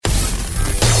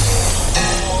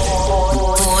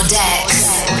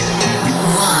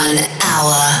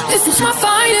This is my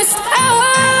finest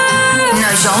hour.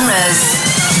 No genres,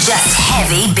 just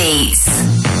heavy beats.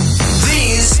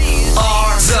 These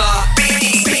are the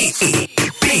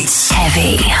beats.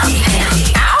 Heavy.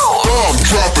 Ow. Bomb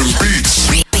droppers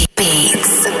beats.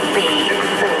 Beats. The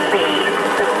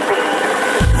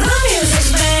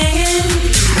music's banging.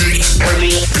 Do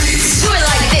it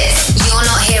like this. You're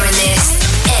not hearing this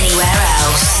anywhere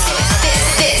else.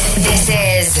 This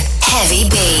is Heavy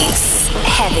Beats.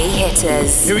 Heavy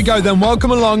Hitters. Here we go then,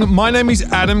 welcome along. My name is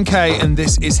Adam Kay and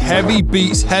this is Heavy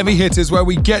Beats, Heavy Hitters, where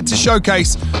we get to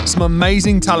showcase some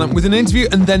amazing talent with an interview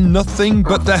and then nothing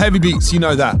but the heavy beats, you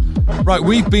know that. Right,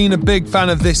 we've been a big fan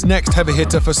of this next heavy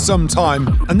hitter for some time,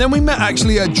 and then we met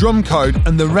actually at Drum Code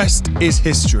and the rest is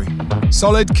history.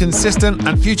 Solid, consistent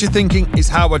and future thinking is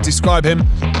how I describe him,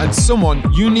 and someone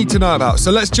you need to know about.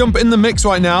 So let's jump in the mix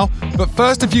right now, but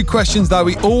first a few questions that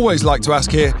we always like to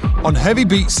ask here on Heavy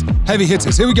Beats, Heavy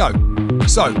Hitters. Here we go.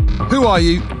 So, who are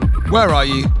you, where are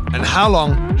you, and how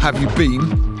long have you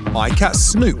been My Cat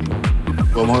Snoop?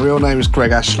 Well, my real name is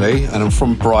Greg Ashley, and I'm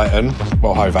from Brighton,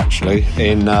 well, Hove actually,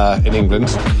 in England.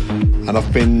 And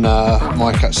I've been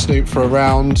My Cat Snoop for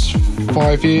around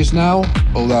 5 years now,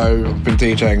 although I've been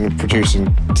DJing and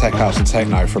producing tech house and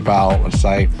techno for about, I'd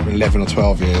say, 11 or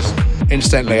 12 years.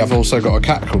 Incidentally, I've also got a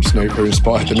cat called Snoop who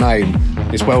inspired the name.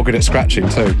 He's well good at scratching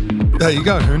too. There you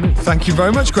go. Thank you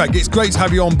very much, Greg. It's great to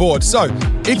have you on board. So,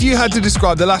 if you had to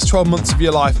describe the last 12 months of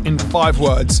your life in 5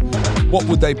 words, what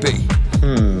would they be?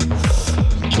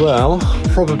 Well,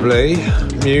 probably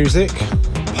music,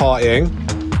 partying,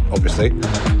 obviously,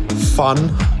 fun,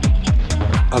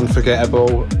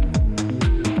 unforgettable,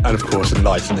 and of course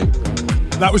enlightening.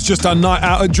 That was just our night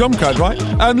out at Drum Code, right?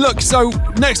 Look, so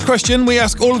next question. We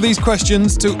ask all of these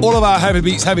questions to all of our Heavy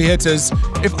Beats, Heavy Hitters.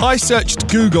 If I searched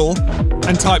Google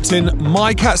and typed in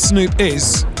My Cat Snoop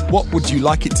is, what would you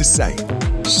like it to say?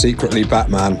 Secretly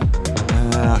Batman.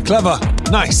 Clever.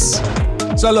 Nice.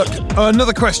 So look,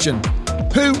 another question.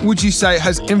 Who would you say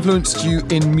has influenced you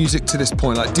in music to this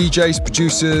point? Like DJs,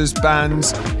 producers,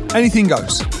 bands, anything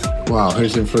goes. Wow,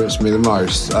 who's influenced me the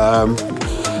most?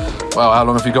 Well, how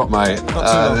long have you got, mate?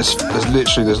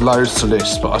 There's loads to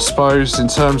list, but I suppose in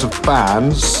terms of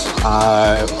bands,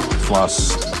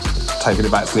 taking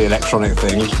it back to the electronic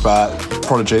thing, but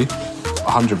Prodigy,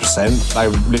 100%. They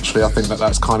literally, I think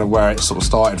that's kind of where it sort of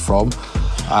started from.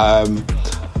 I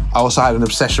also had an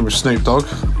obsession with Snoop Dogg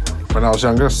when I was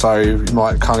younger, so you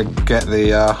might kind of get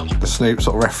the Snoop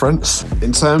sort of reference.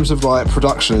 In terms of like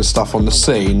production and stuff on the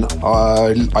scene,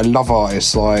 I love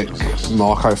artists like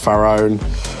Marco Farone,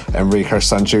 Enrico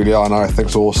San Giuliano, I think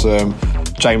is awesome.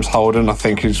 James Holden, I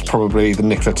think, is probably the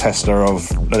Nikola Tesla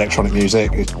of electronic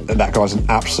music. That guy's an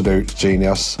absolute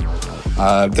genius.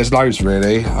 There's loads,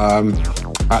 really.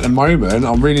 At the moment,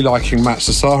 I'm really liking Matt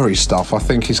Sassari's stuff. I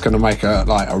think he's going to make a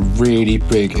really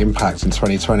big impact in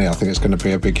 2020. I think it's going to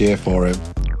be a big year for him.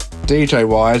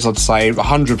 DJ-wise, I'd say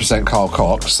 100% Carl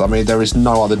Cox. I mean, there is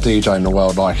no other DJ in the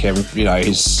world like him. You know,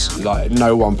 he's like,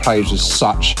 no one plays with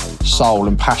such soul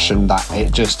and passion that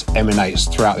it just emanates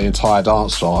throughout the entire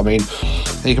dance floor. I mean,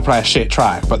 he can play a shit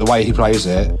track, but the way he plays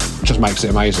it just makes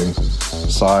it amazing.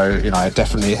 So, you know,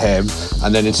 definitely him.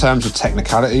 And then in terms of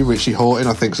technicality, Richie Hawtin,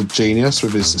 I think, is a genius,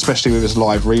 especially with his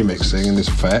live remixing and his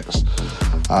effects.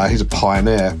 He's a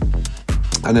pioneer.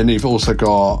 And then you've also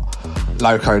got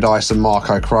Loco Dice and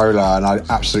Marco Carola, and I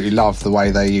absolutely love the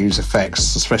way they use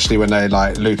effects, especially when they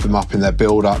like loop them up in their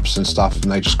build-ups and stuff,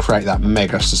 and they just create that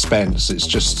mega suspense. It's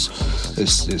just,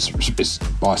 it's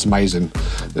amazing.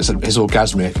 It's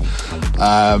orgasmic.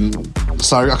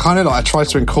 So I try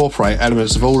to incorporate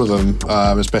elements of all of them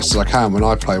as best as I can when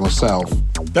I play myself.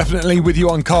 Definitely with you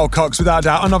on Carl Cox, without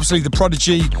doubt, and obviously the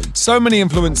Prodigy. So many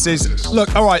influences.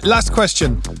 Look, all right, last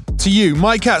question to you,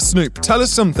 My Cat Snoop. Tell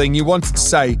us something you wanted to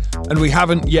say and we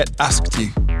haven't yet asked you.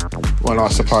 Well, I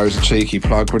suppose a cheeky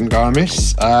plug wouldn't go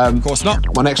amiss. Of course not.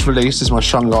 My next release is my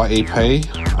Shungai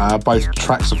EP, both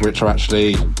tracks of which are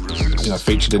actually,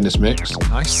 featured in this mix.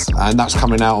 Nice. And that's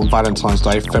coming out on Valentine's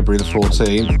Day, February the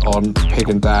 14th, on Pig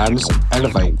and Dan's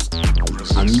Elevate.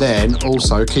 And then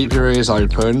also keep your ears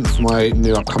open for my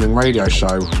new upcoming radio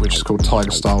show, which is called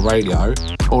Tiger Style Radio.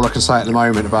 All I can say at the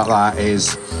moment about that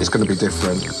is it's going to be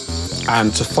different.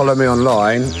 And to follow me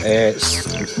online,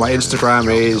 my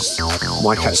Instagram is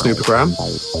MyCatSnoopergram,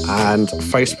 and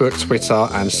Facebook, Twitter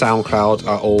and SoundCloud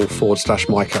are all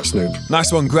 /MyCatSnoop.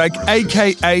 Nice one, Greg,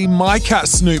 aka My Cat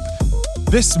Snoop.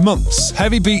 This month's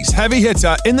Heavy Beats Heavy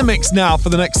Hitter in the mix now for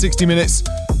the next 60 minutes.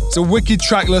 It's a wicked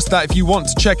track list that if you want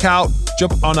to check out,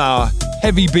 jump on our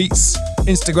Heavy Beats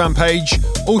Instagram page.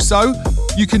 Also,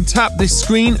 you can tap this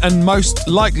screen and most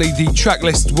likely the track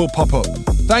list will pop up.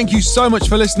 Thank you so much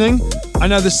for listening. I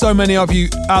know there's so many of you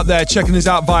out there checking us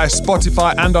out via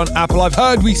Spotify and on Apple. I've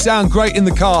heard we sound great in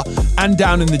the car and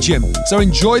down in the gym. So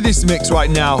enjoy this mix right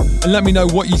now and let me know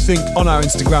what you think on our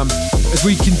Instagram as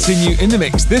we continue in the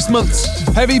mix. This month's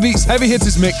Heavy Beats, Heavy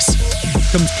Hitters mix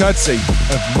comes courtesy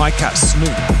of my cat Snoop.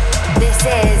 This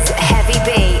is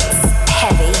Heavy Beats,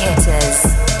 Heavy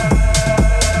Hitters.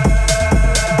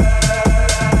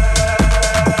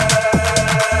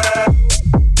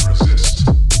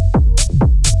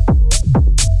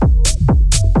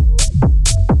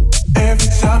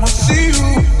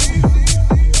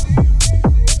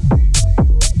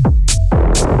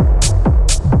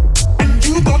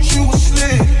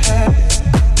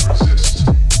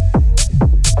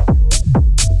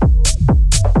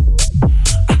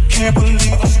 Can't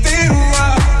believe I stayed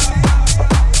around.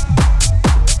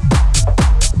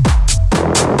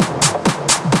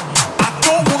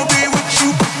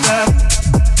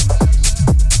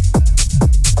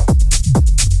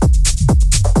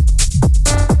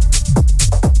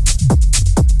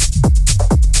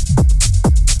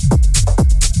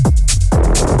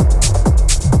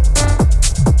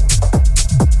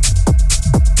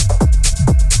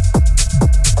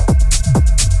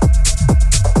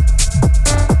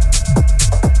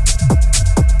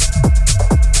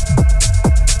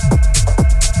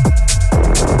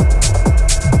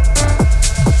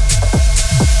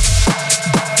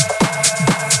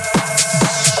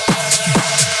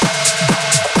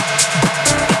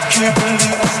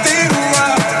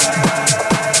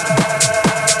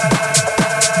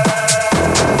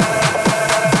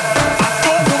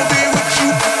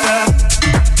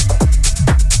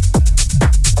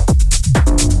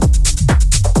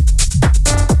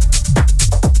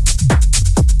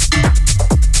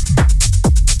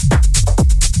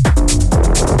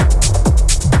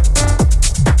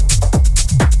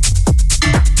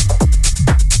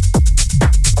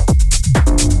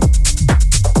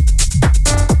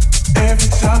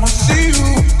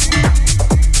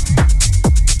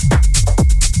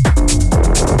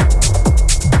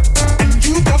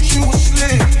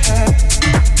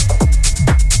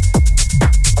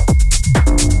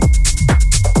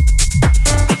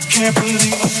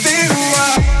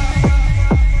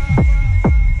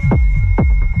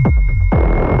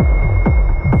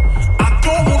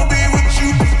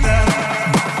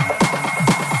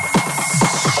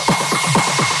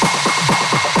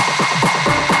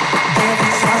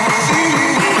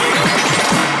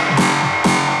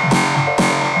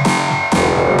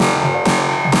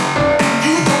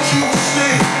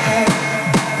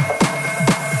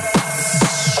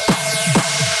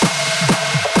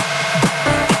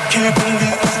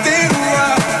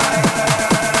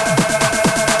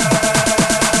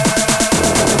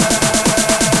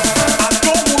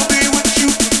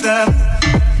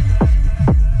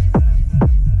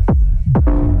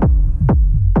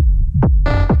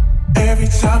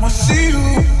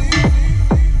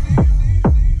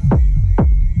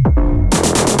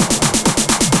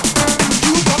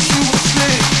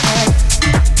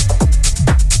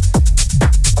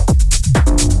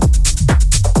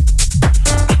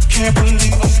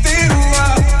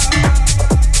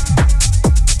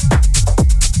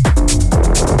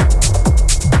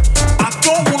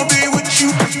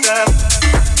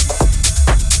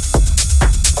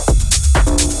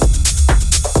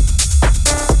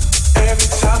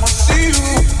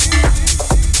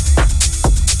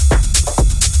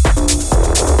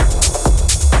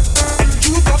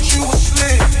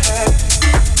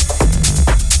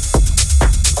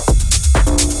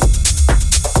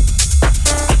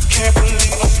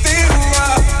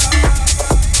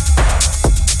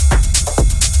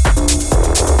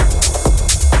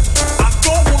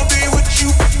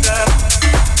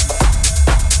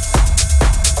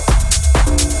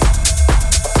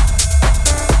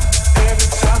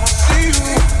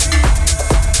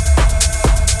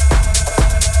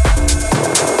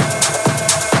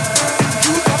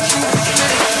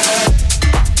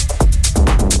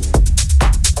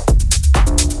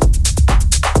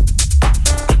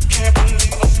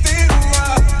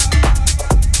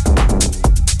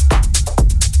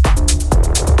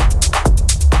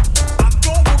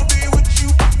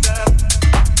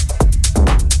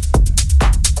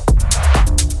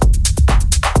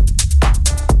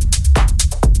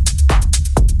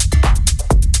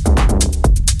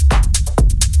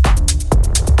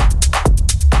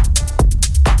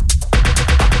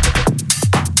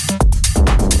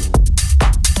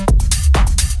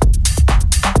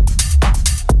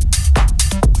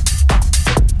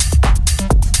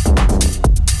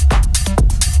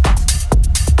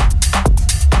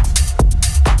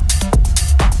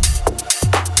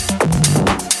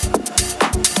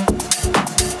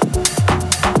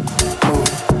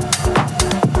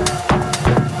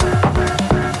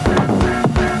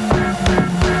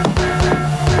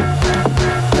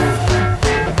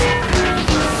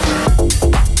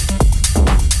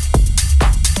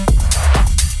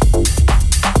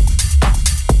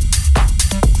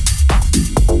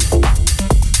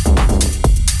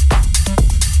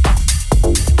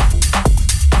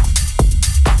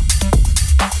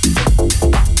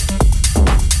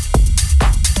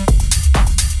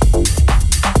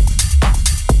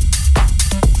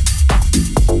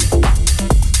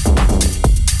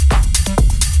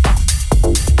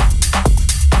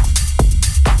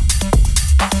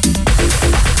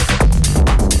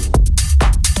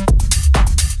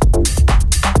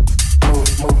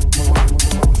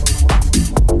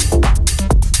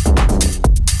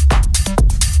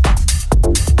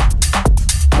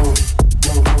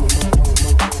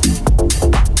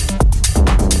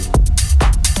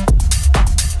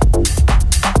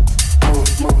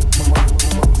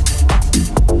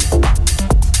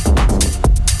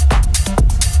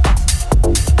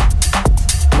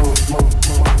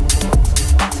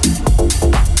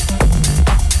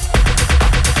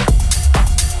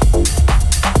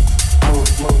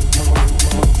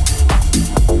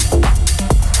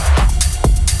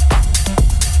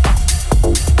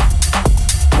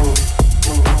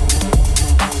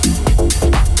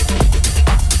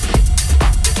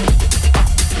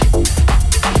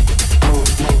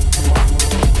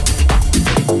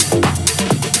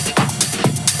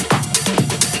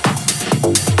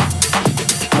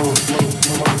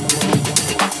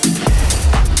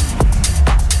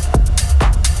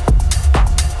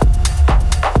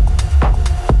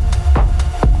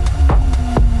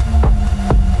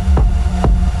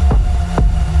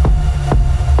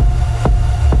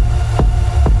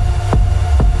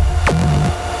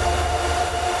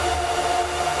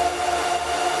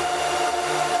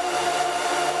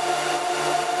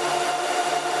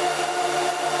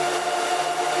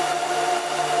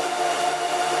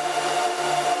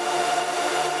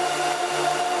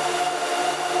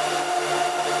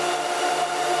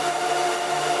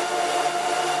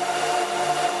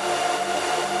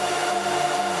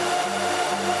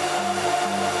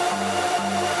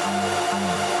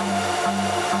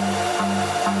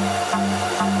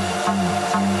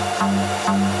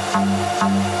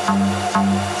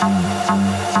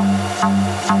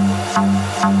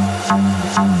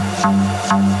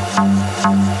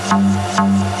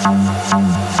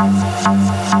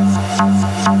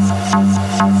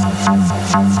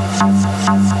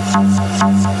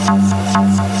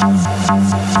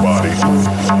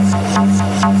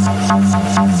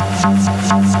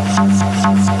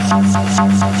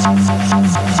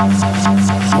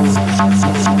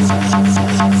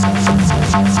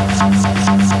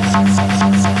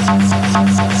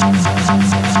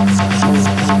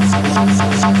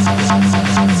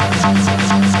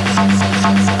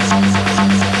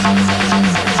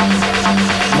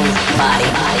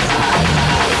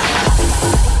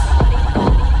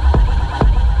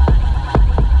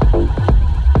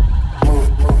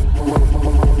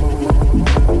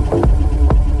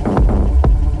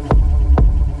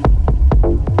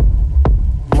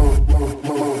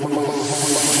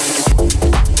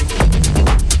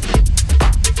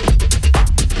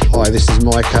 this is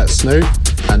my cat Snoop,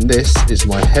 and this is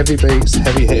my Heavy Beats,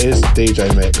 Heavy Hitters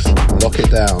DJ mix. Lock it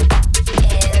down.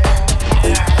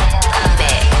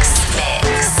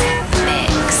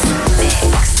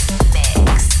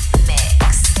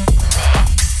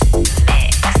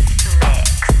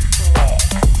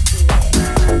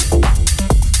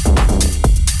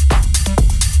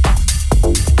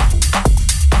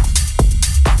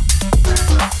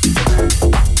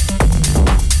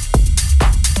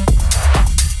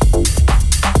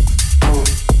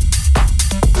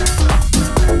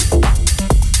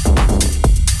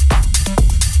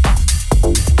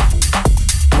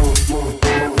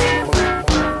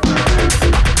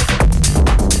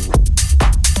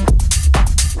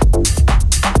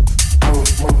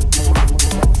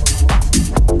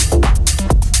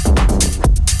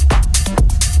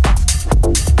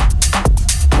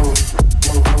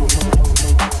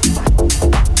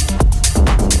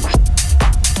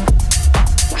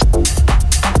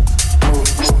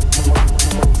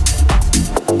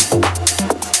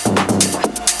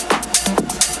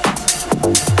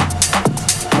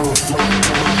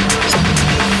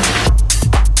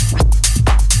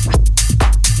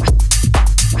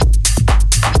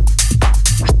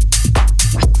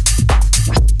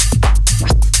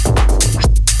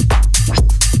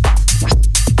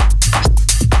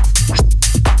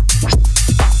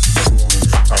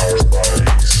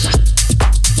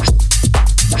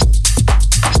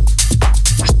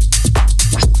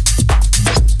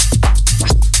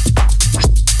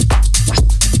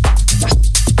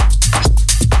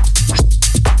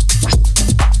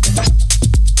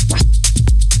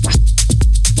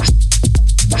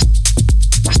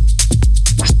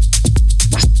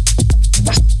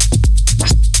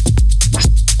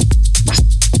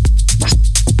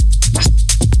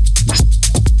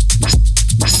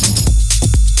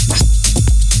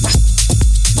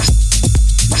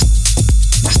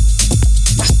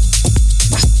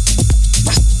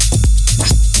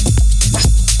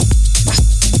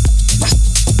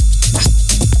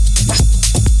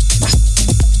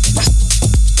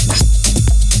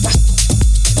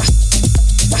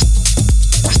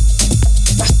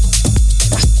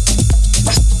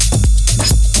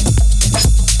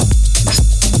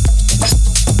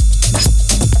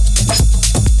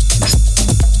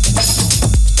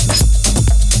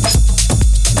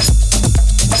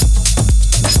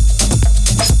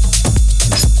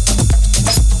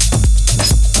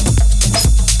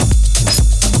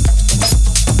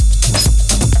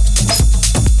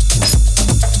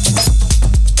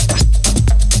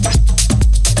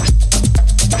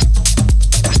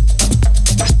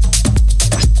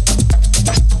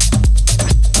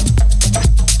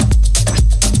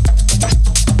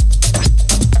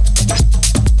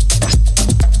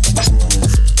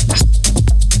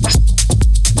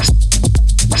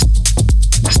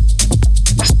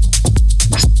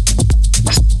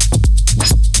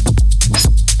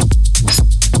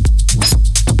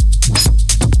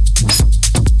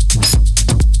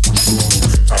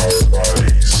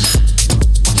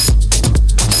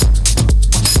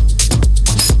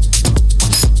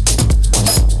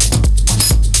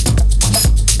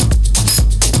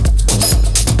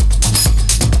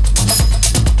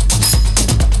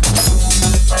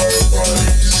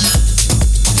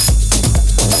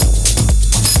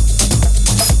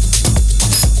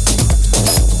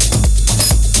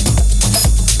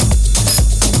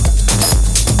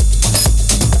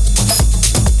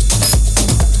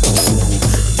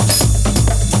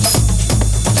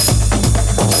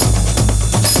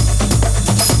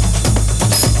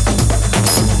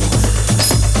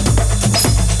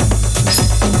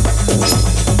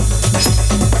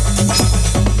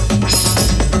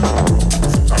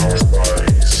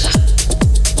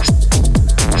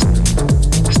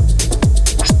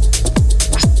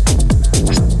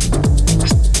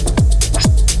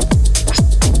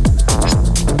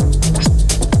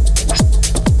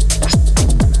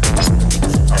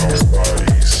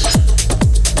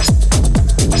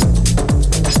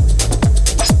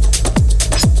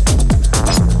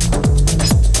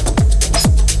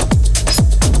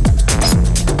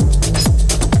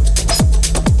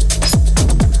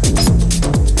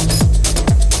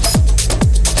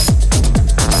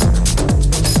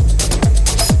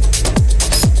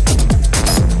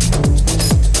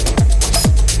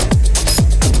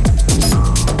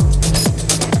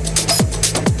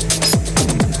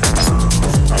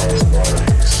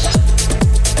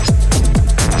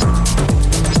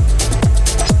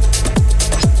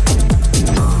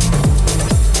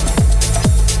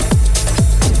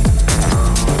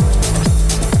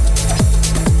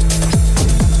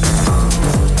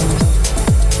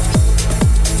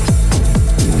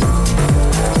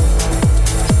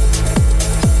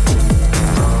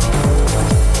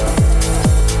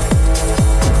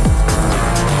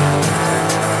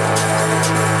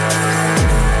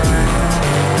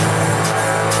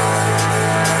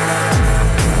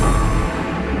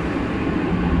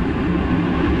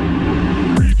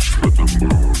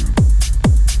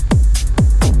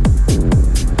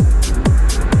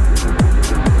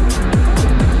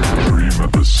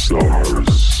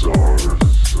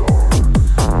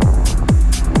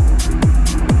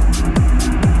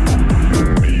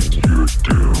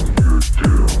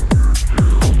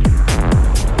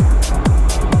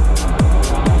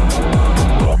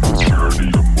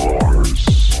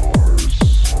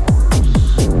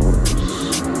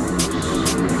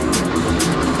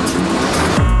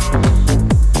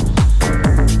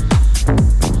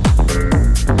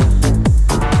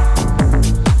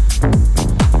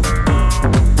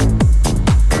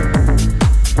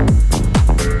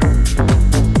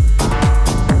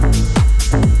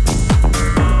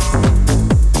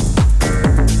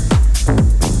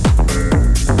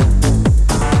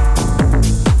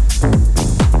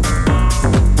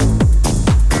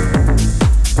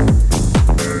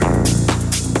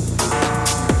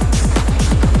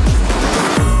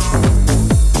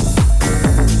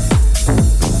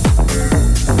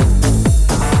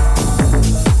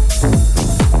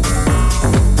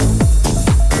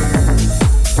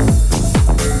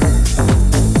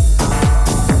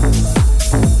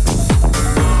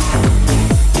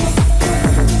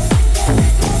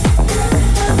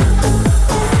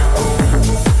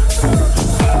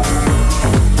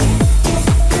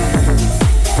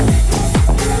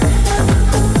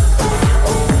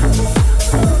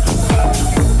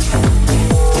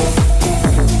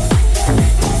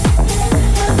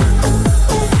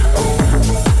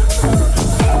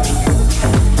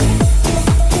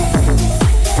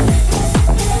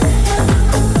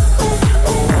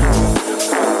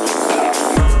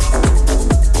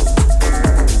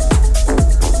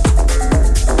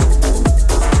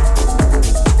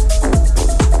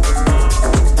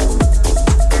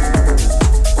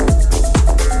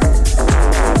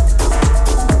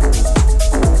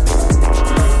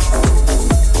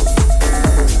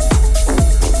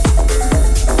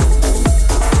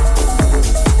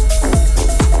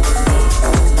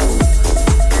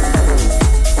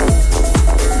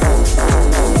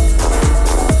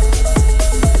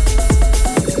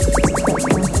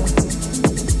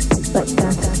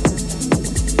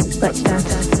 Let's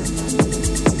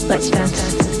dance. Let's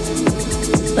dance.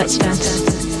 Let's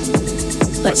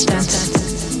dance. Let's dance.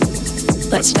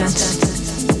 Let's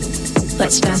dance.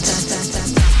 Let's dance.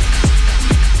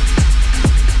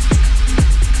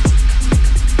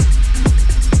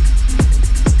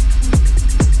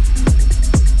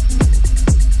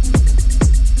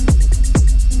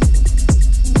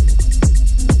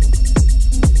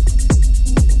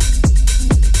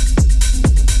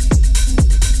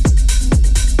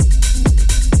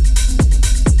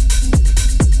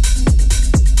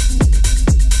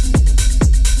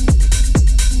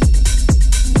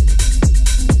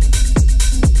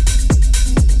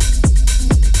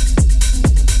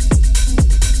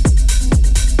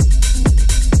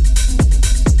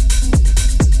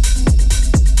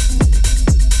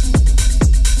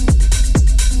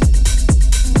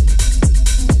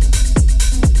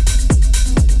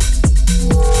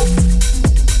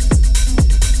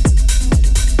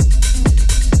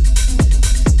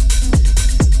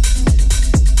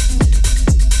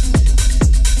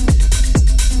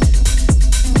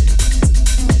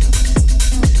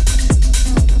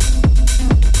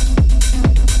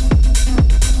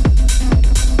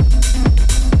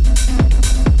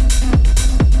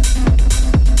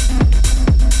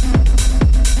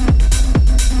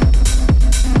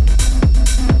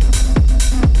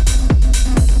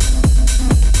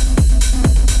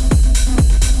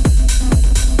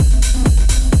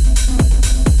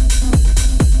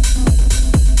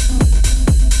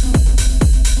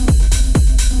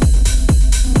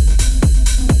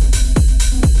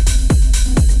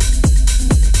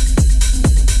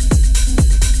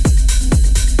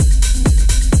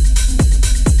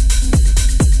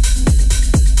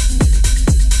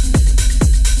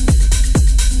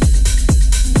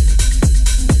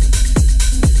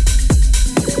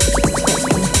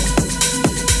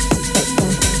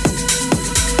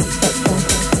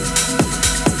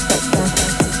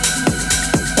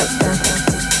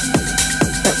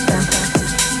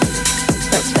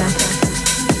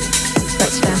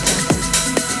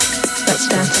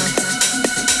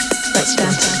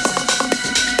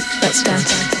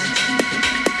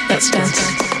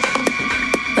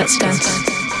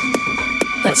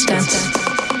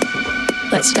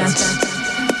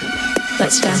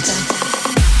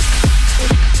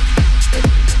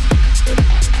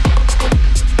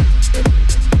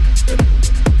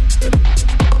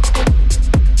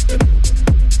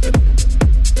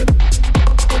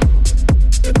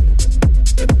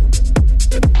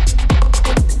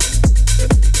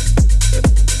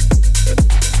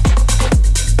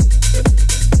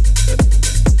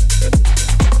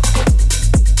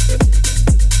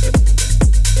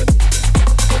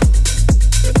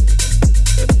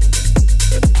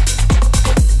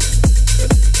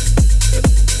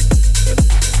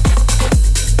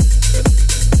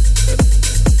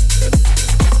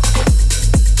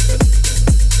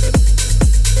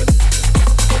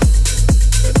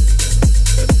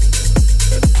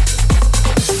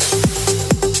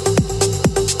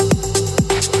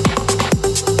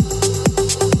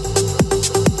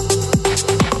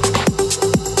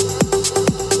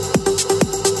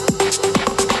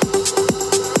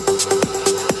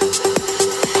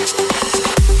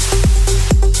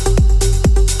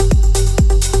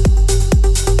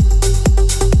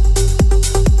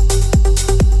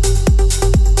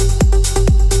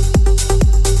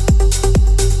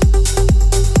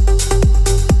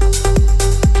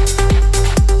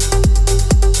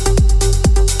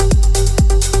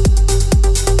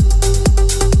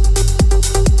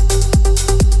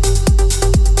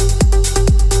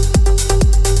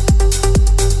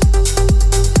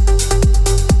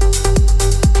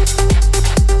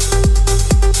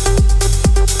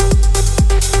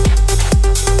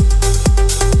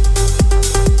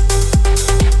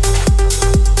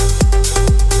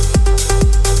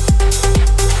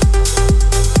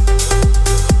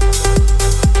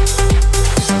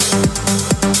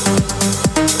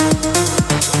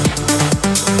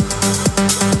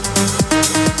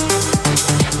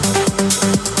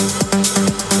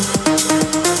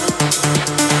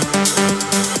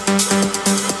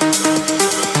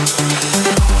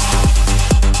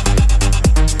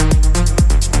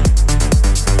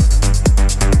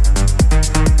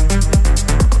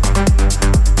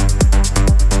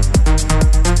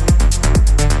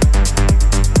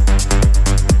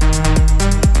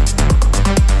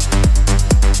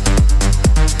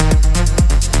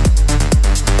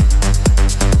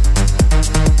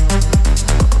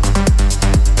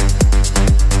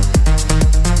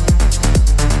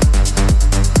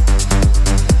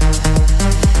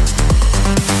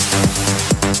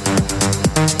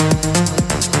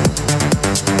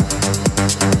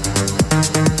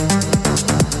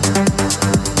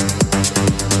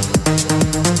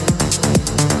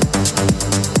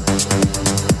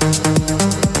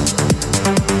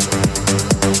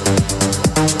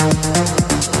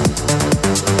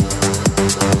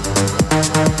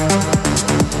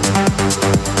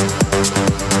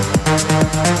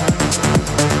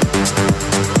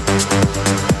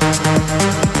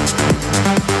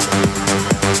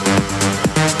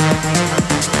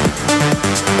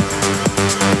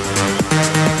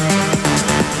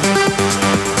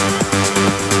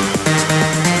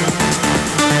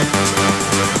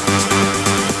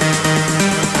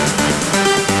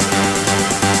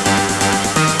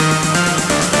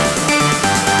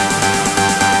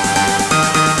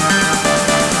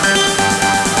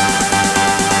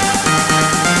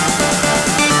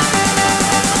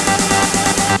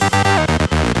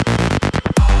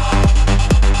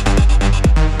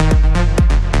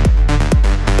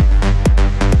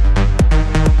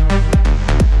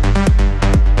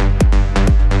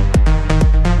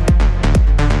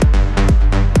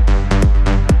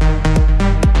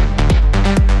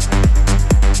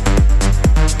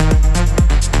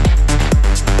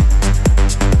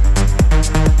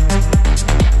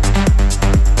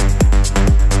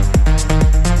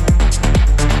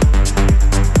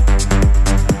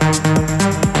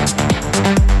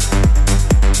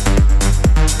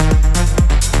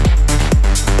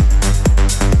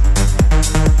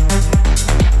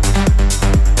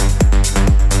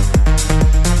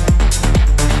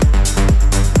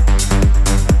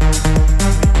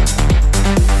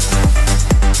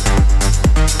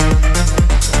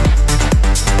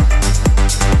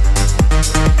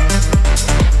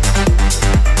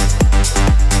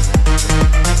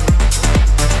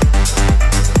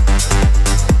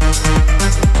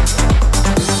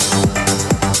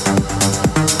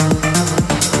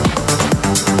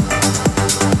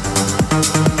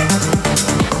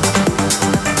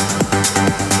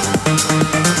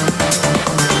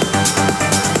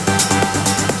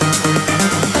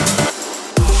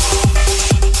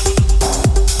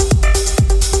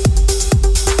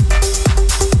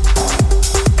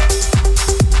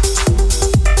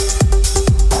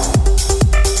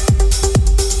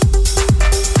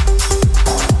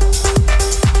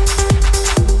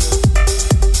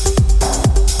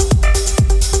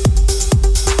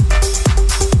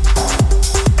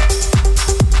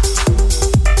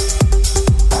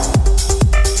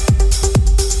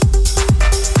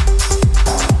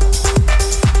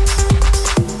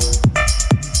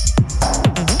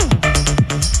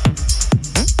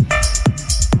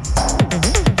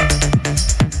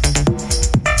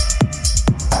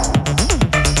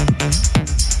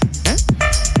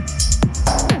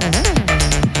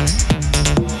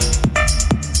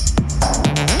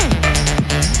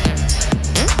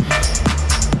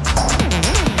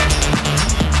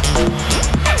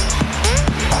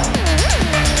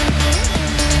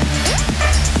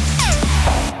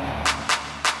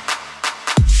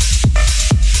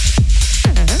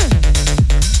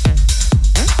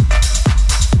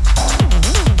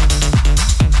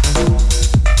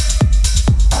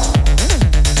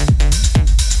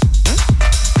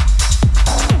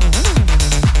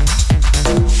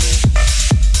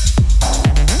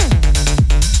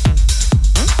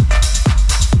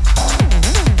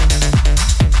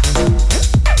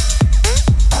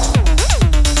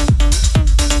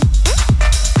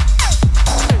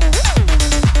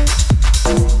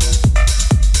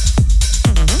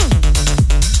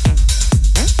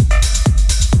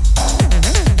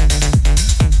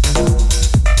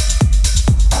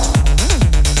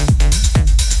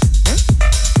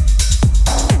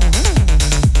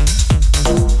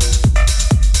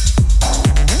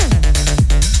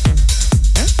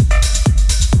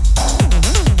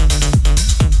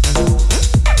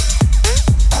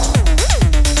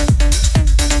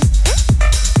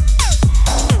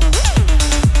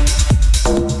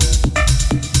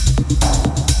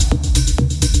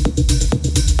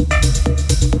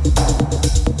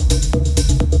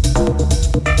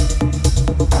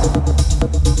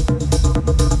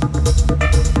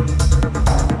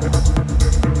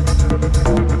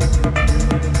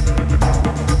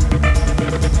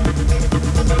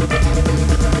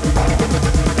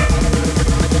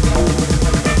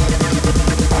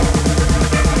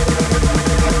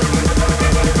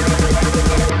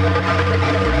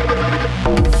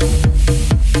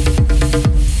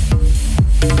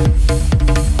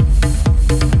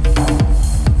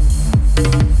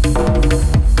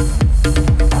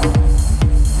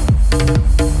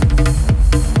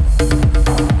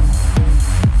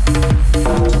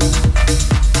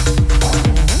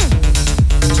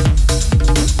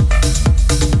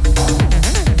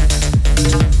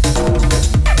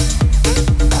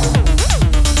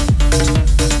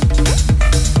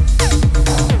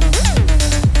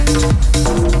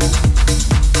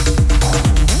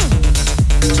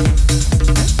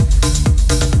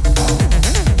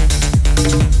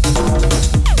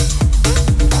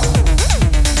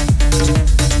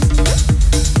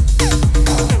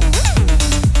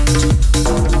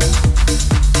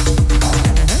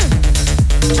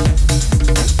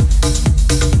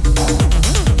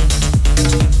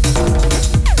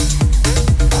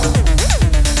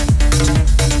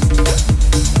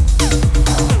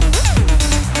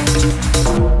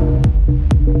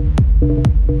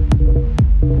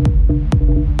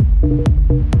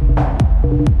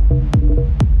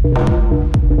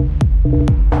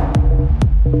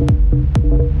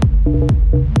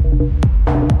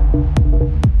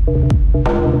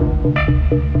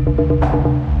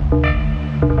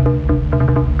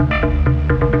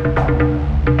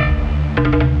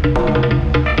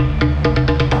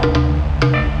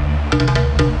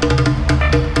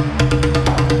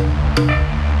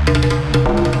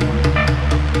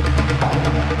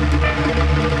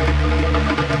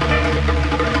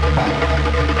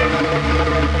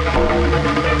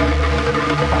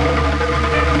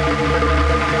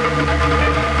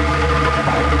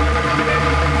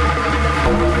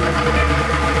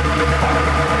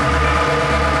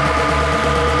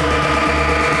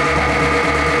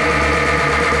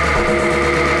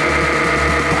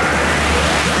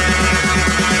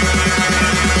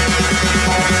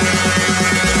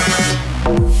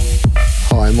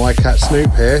 My cat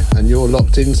Snoop here, and you're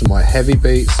locked into my Heavy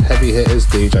Beats, Heavy Hitters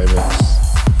DJ mix.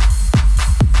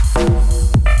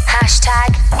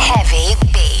 Hashtag Heavy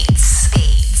Beats.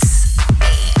 Beats.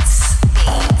 Beats.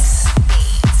 Beats.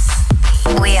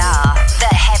 Beats. We are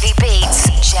the Heavy Beats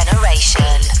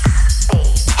generation.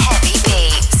 Heavy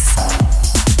Beats.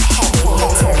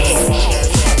 Heavy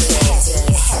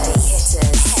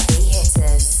hitters. Heavy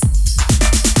hitters.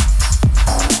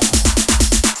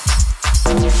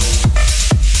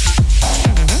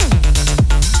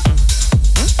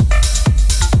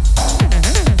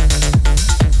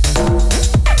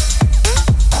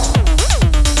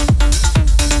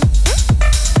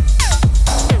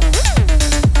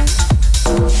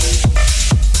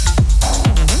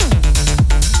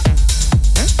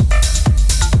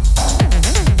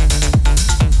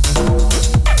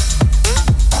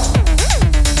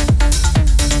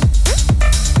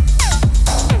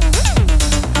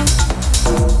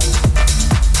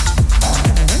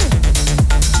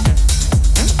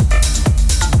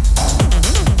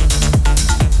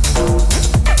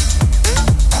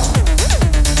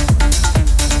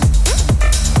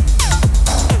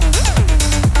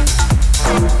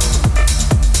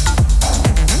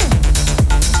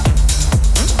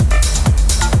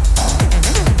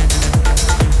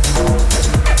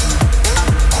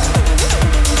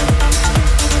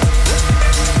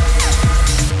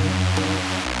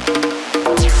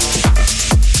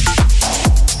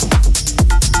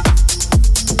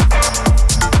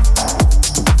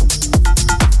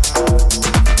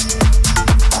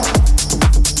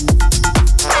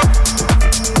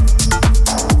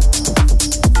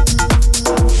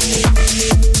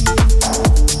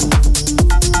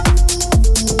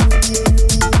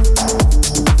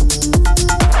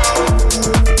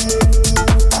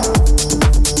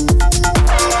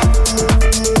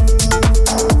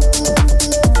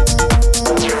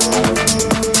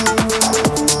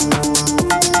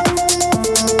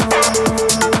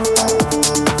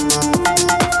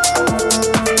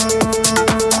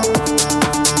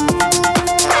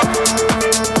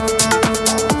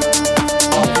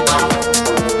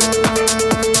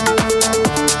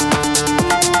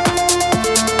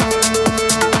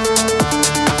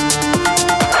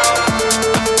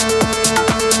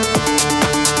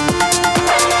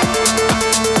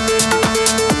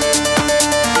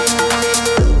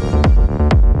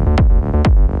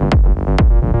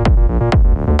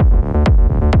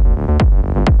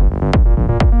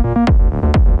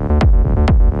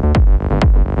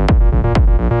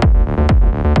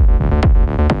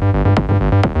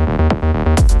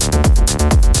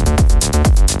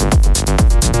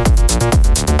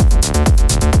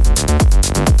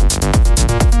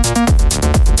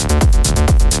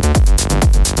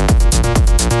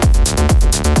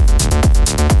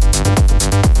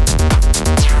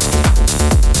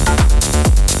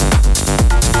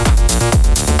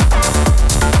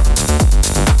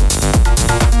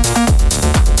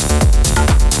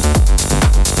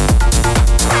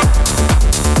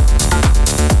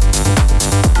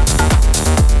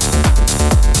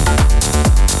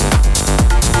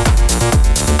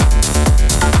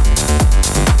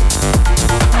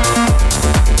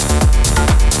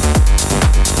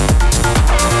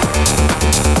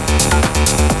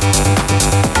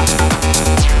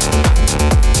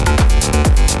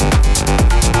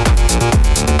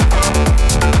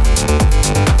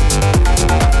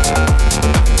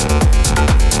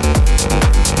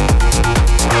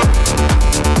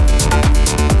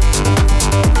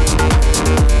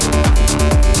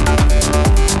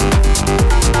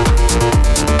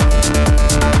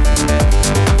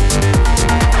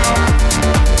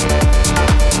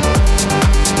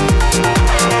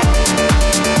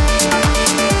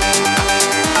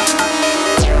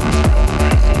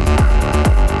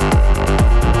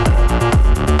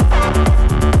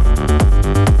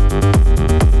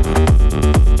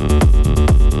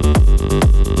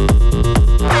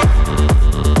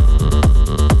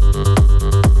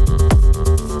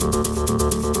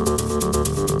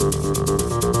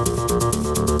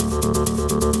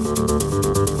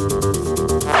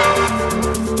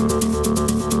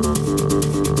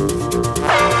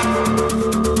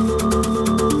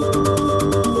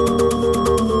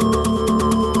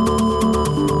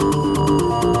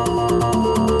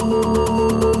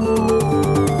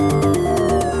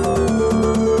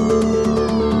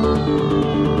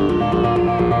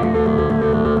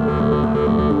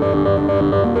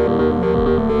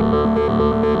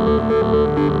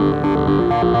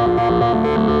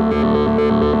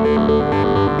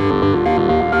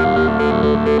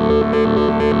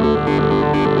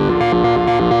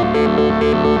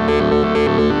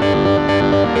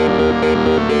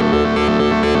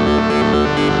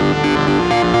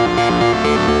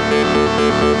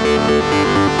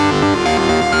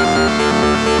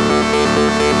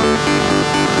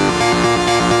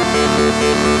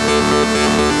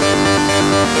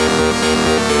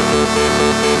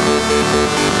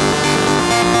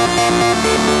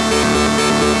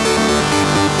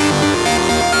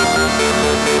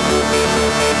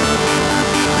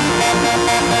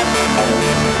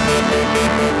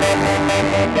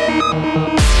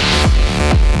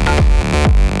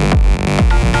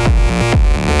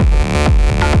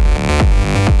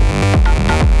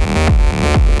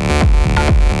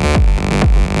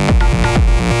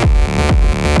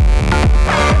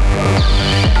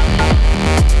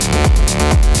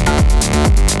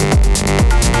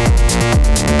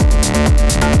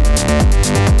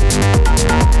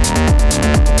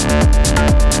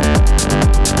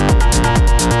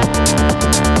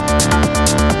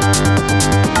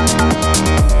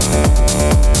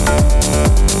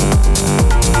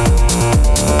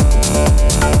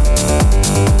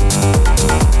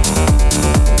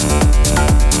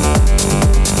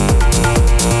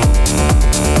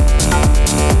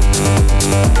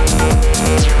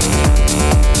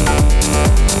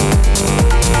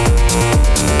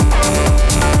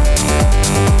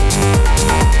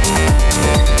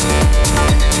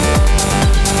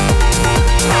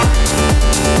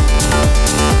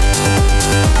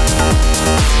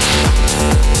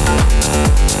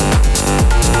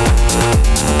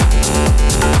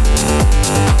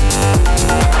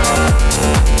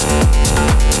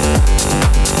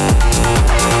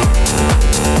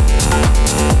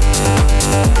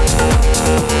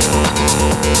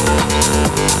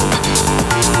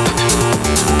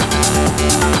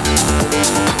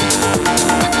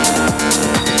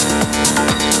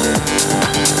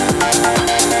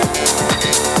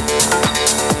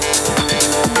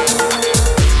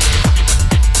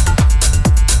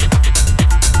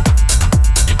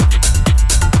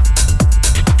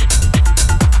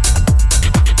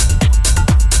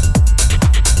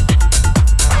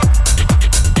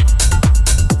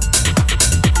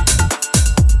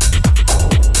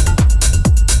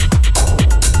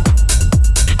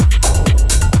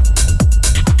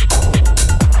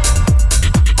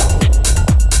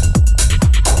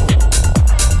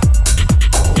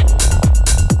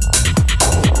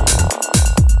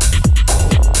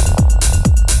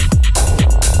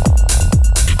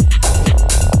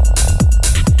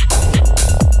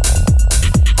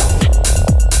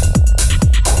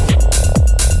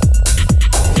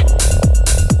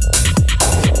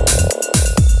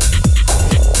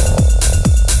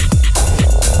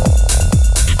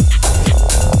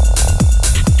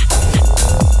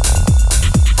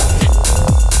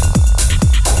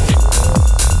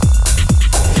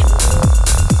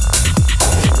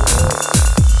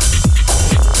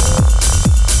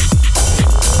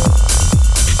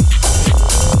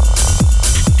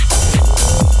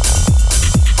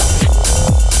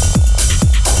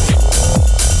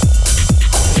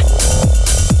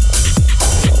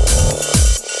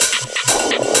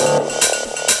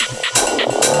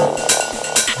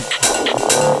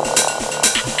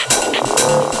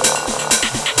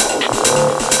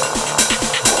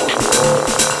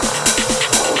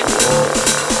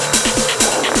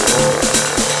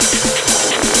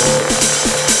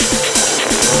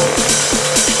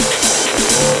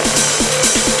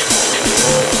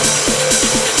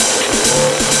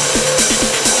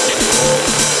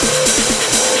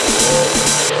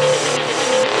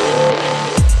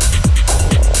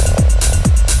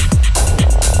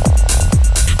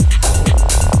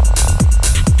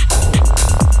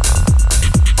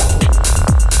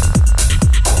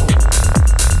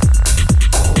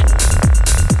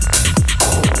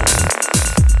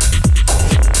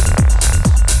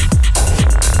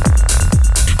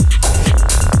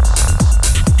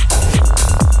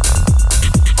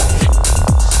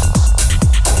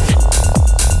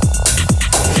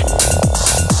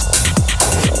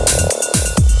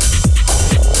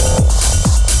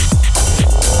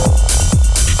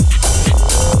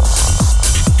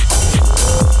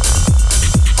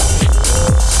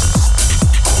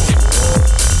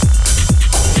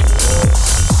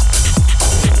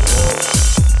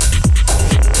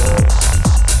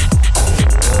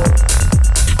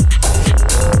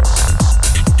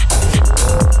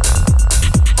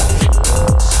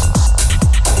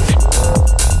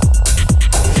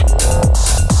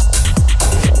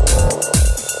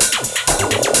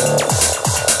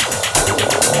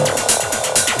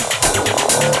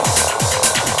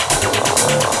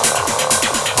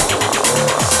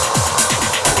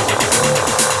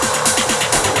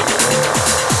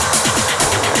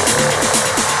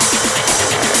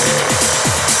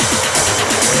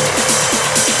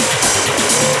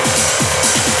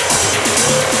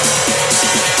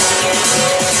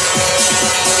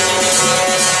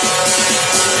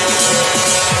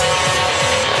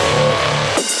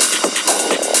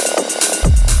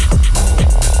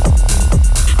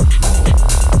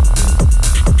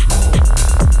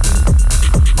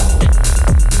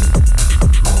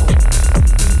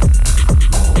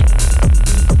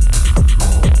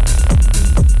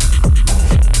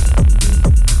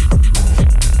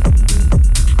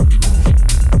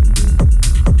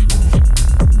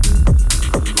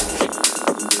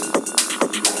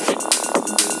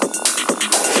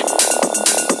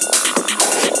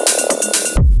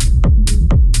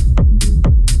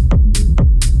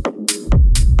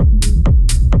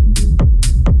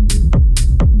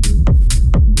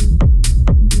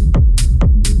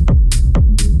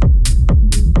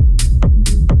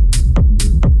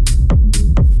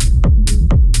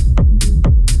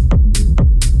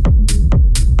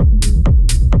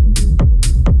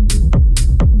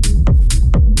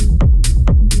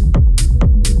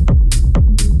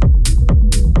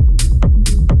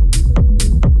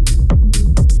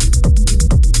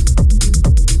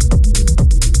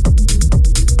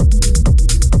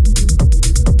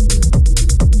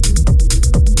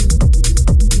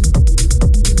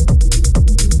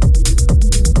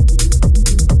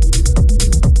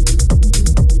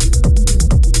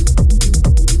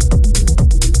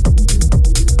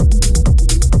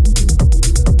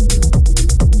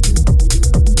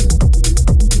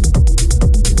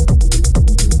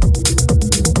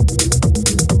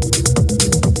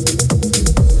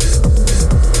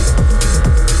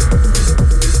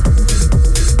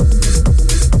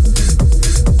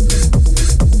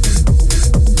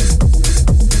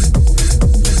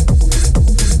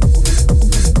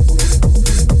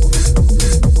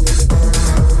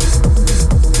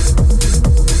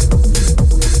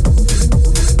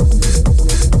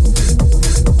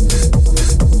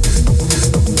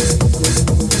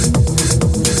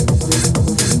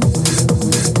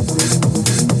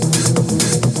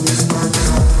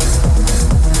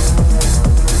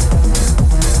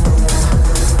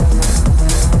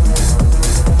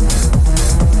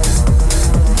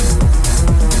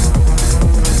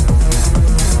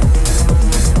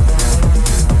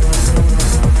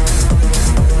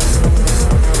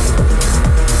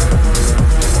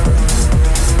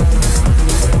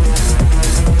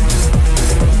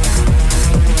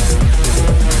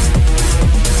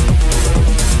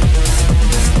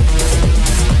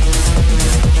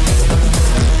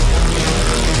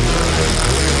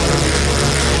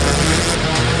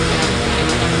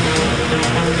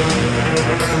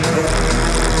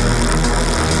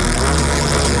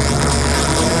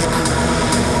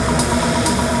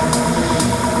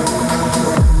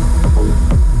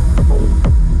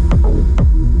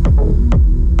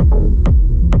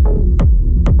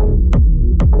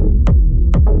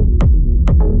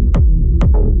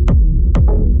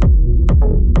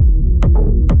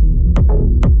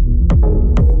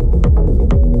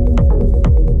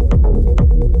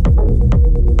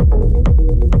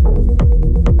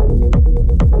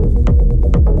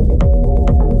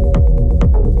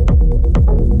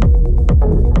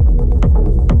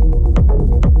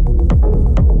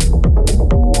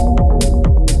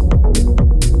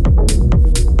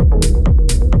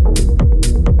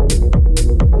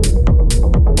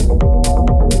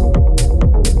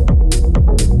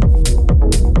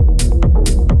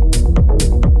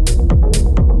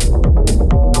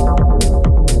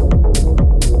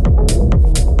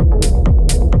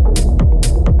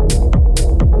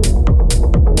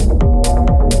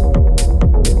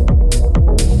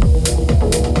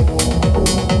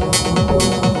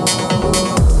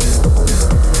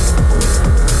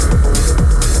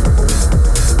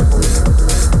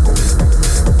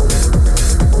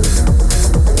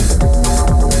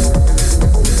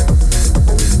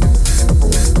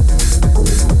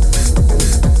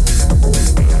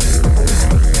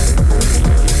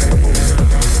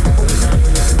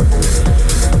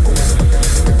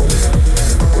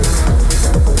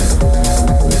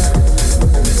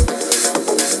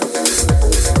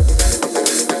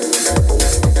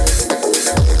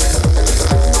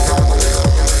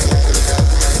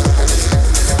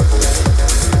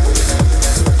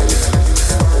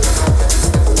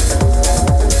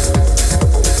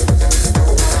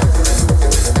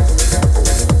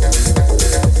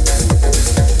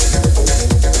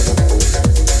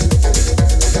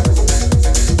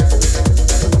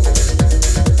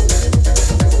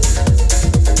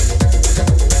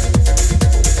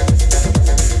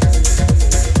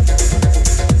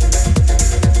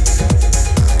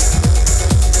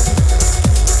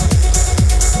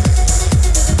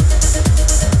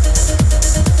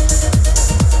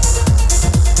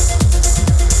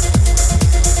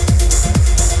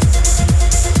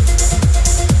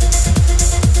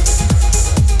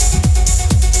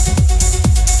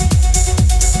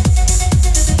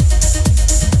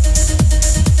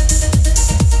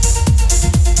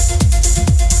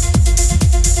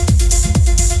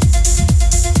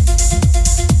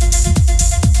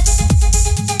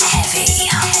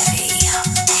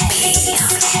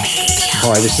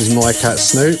 Hi, this is my cat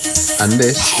Snoop, and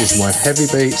this is my Heavy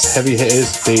Beats, Heavy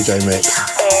Hitters DJ mix.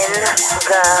 In the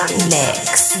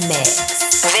mix.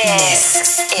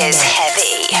 This is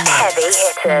Heavy Hitters.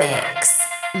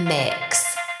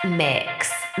 Mix.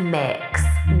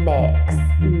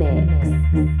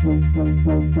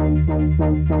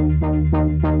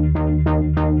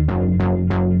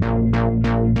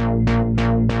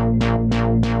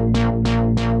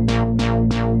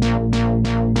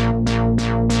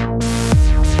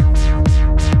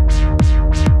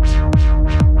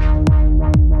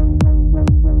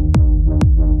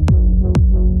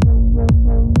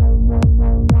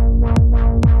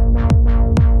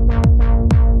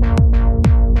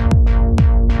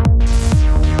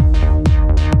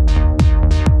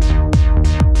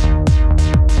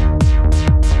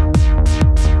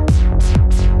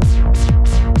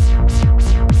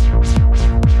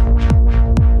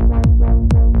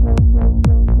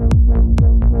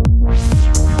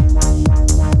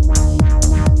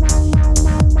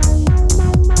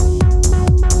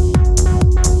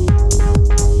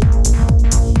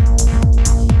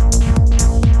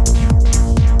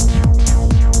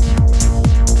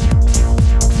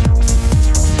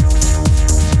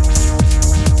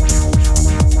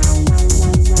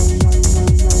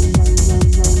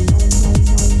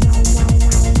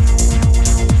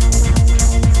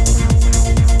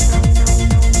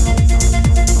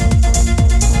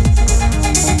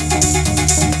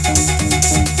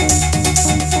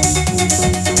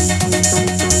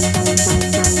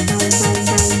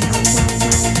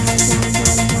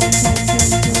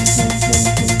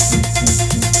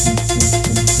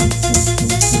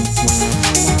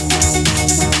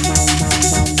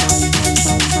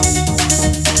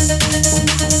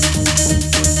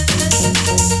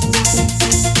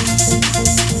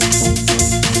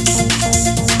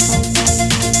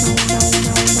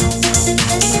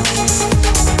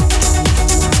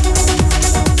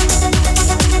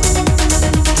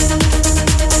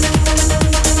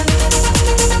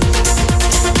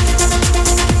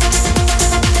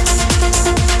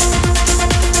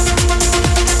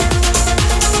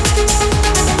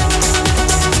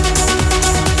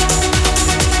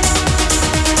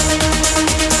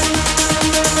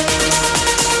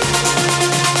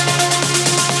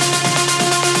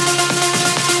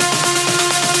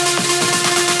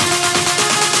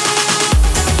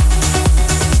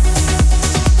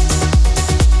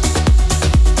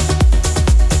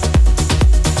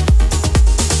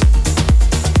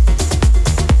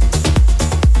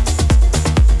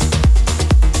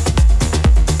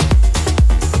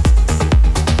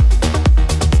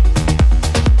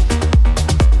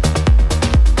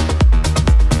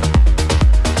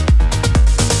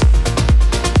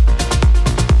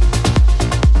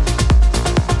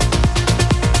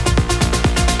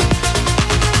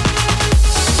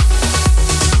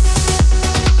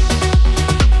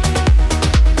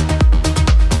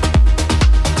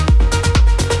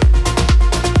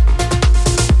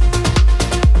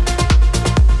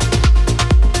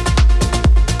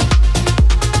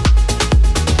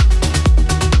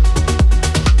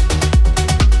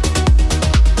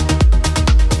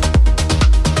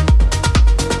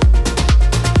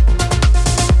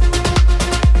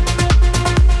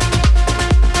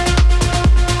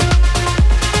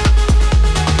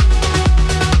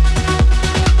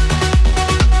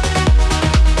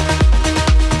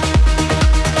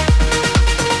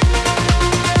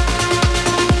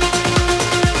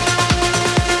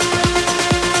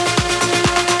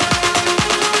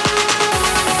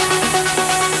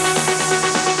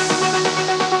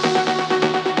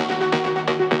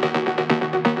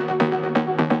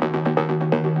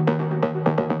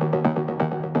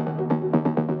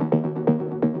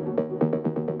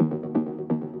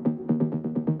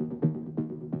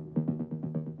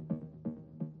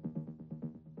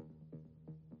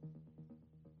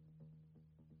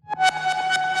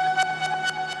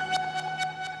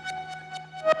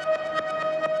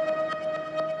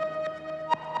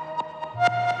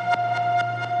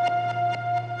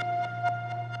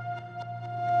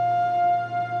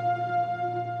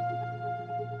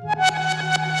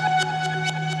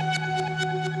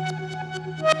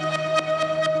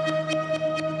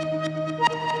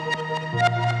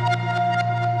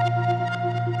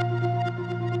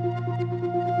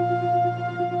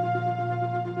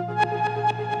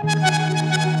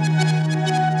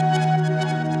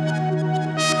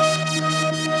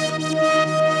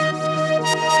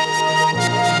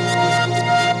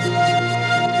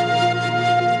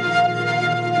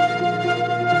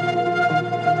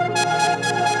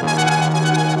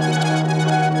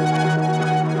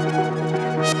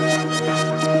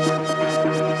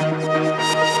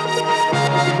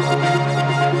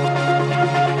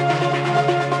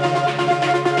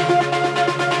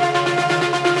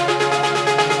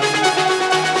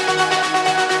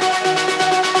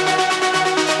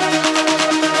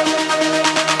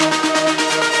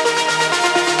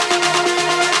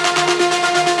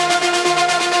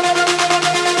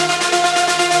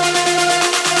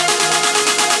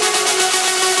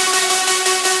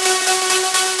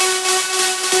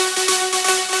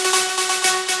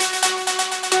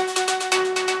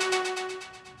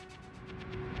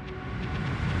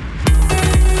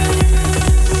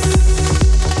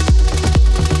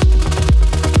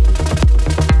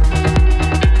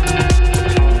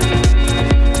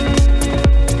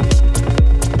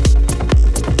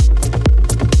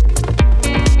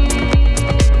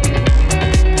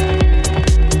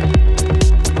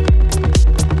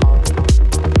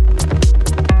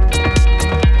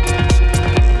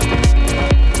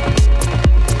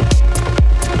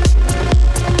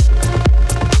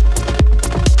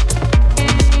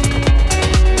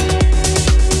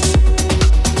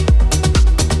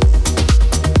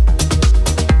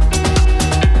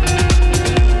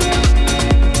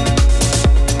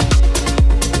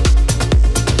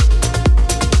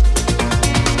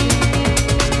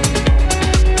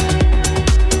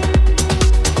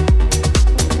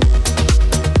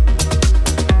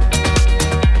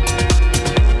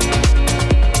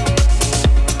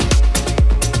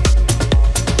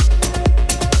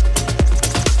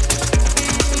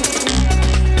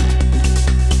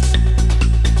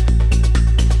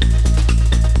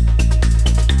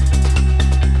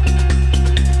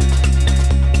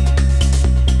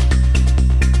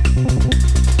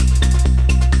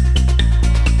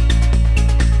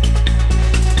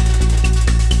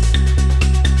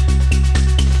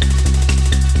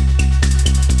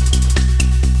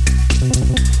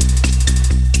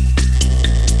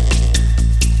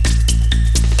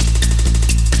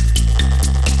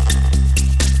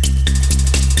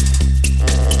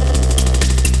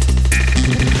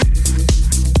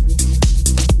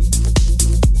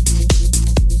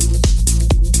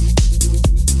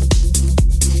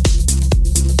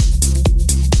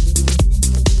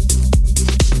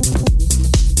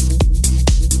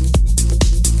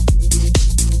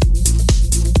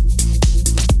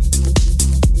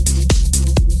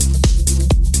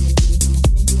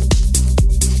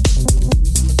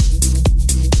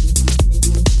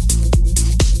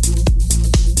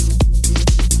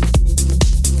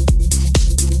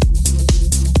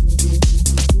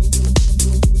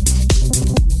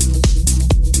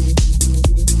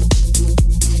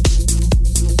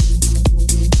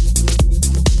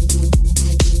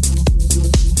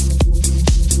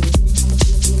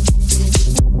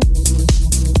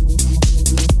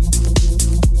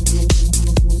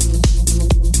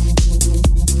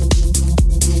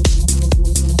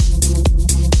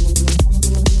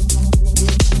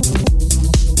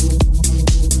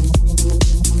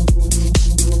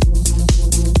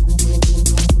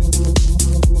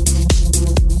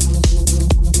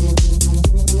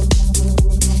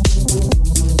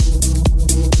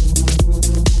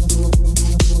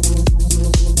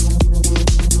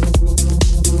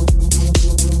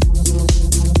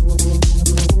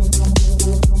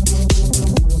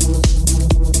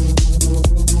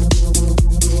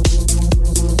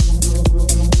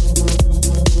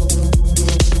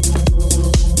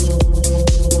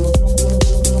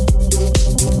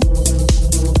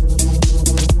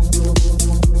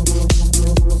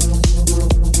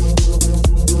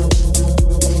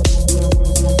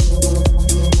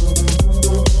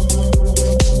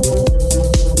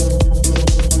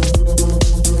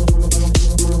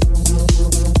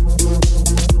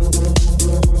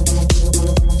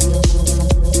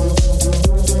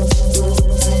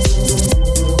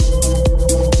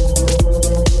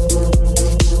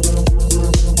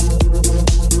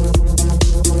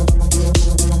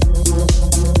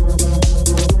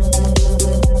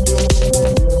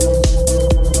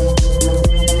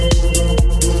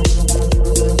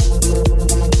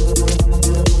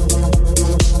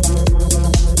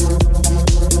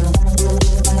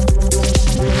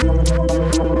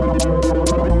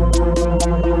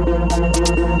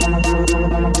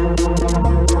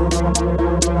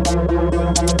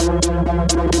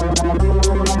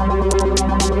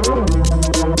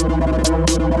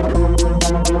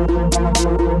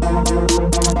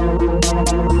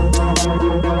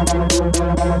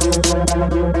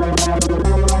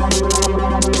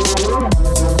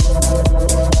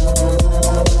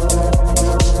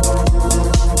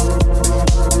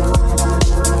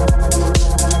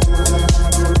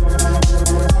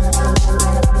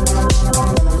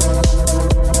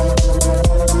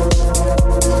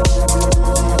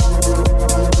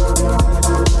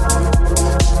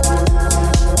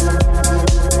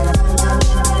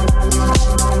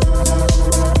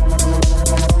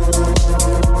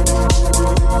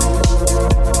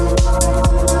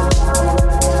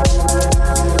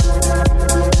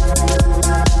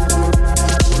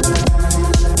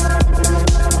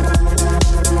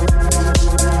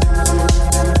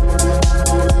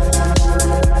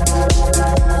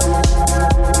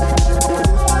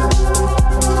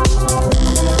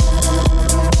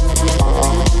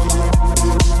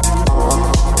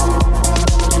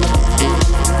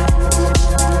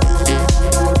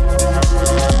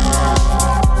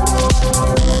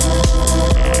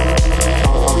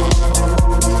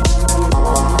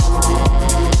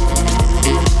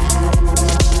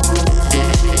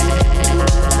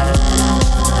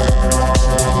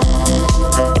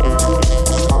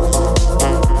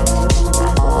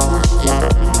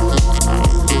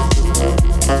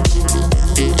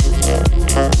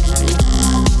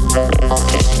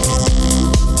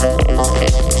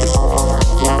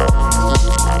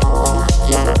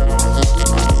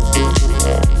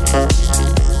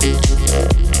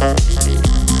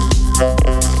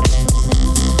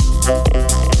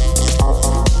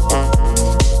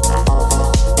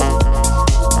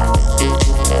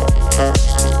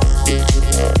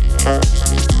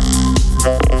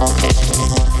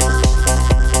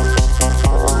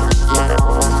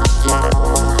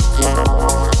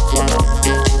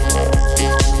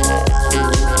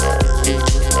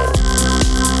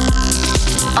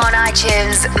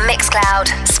 iTunes, Mixcloud,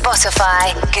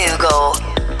 Spotify, Google.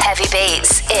 Heavy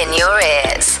Beats in your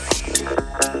ears.